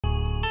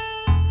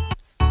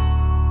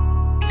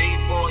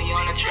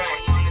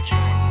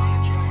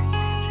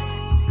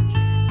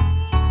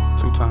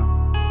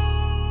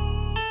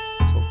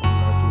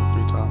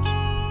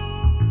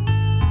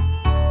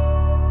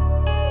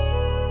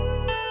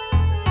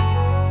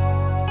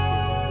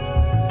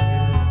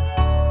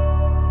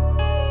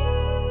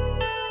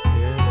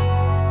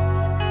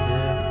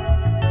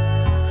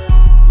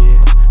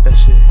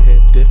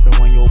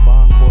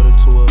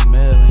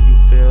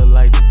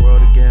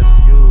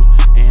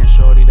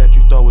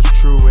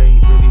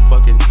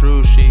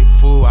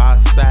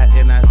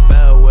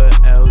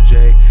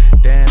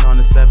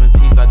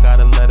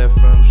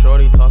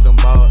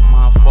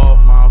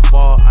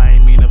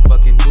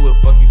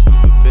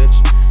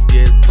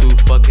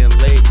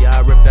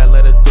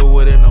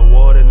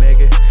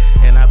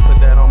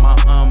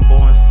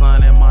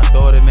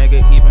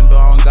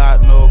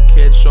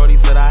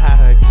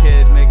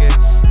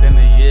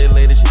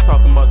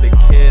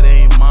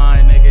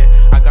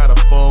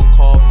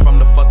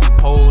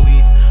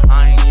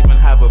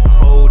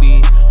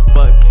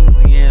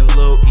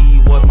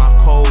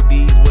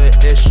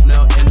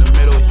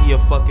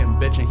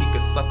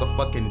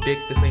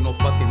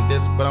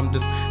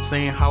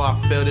saying how I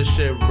feel this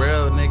shit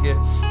real, nigga,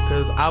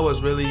 cause I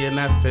was really in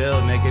that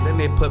field, nigga. Then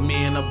they put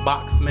me in a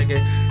box, nigga,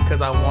 cause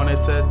I wanted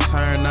to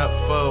turn up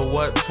for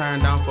what, turn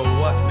down for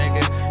what, nigga.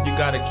 You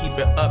gotta keep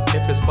it up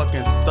if it's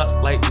fucking stuck,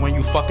 like when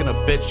you fucking a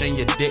bitch and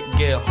your dick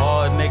get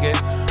hard, nigga.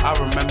 I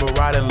remember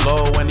riding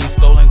low when he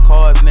stolen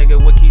cars, nigga,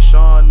 with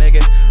Keyshawn,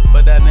 nigga,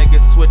 but that nigga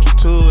switched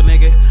too,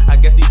 nigga. I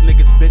guess these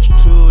niggas bitch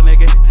too,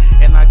 nigga,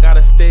 and I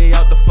gotta stay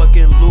out the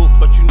fucking loop,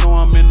 but you know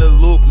I'm in the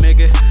loop,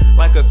 nigga,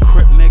 like a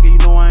crip, nigga. You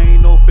know I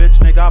ain't no bitch,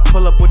 nigga. I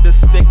pull up with the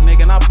stick,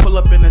 nigga, and I pull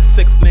up in the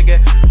 6,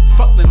 nigga.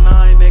 Fuck the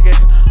 9, nigga.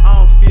 I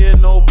don't fear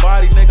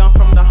nobody, nigga. I'm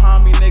from the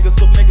homie, nigga,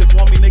 so if niggas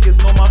want me,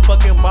 niggas know my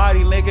fucking body,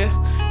 nigga.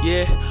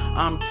 Yeah,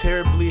 I'm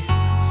terribly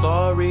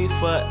sorry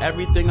for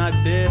everything I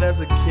did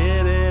as a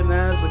kid and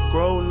as a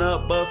grown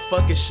up, but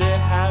fucking shit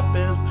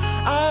happens.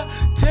 I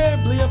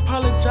terribly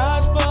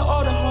apologize for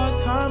all the hard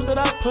times that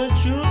I put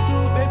you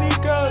through, baby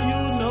girl,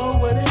 you know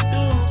what it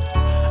do.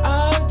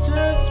 I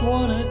just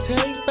wanna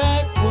take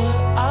back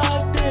what I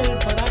did,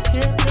 but I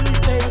can't really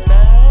take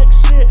back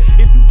shit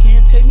if you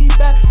can't take me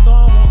back, so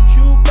I want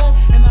you back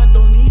and I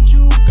don't need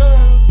you,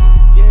 girl.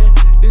 Yeah,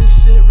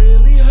 this shit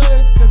really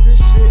hurts, cause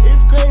this shit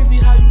is crazy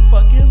how you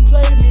fucking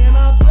played me, and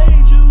I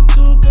played you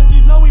too, cause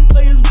you know we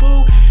play as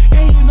boo,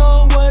 and you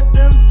know what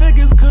them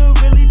figures could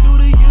really do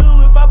to you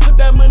if I put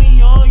that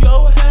money on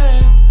your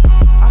head.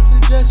 I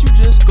suggest you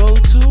just go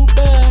to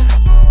bed,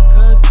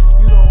 cause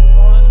you don't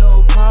want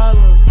no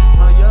problems.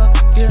 My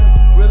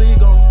youngins really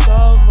gon'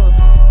 solve them.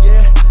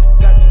 Yeah,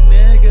 got these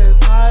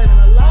niggas hiding,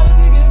 a lot of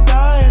niggas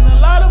dying, a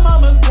lot of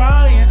mamas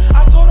crying.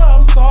 I told her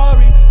I'm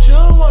sorry, she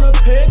don't wanna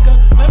pick up,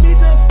 let me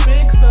just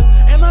fix us,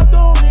 and I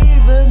don't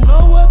even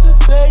know what to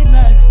say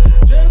next.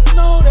 Just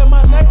know that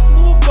my next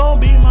move gon'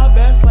 be my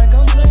best, like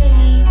I'm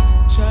playing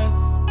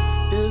chess.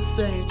 This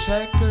ain't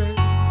checkers.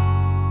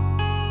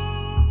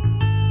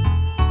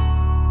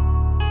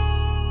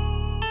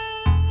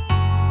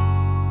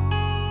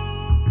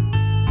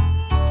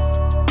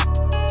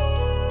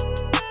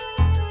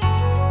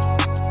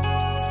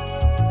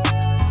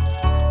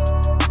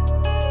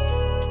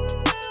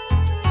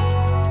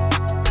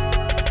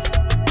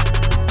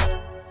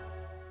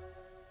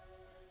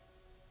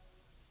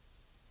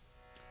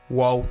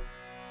 Whoa.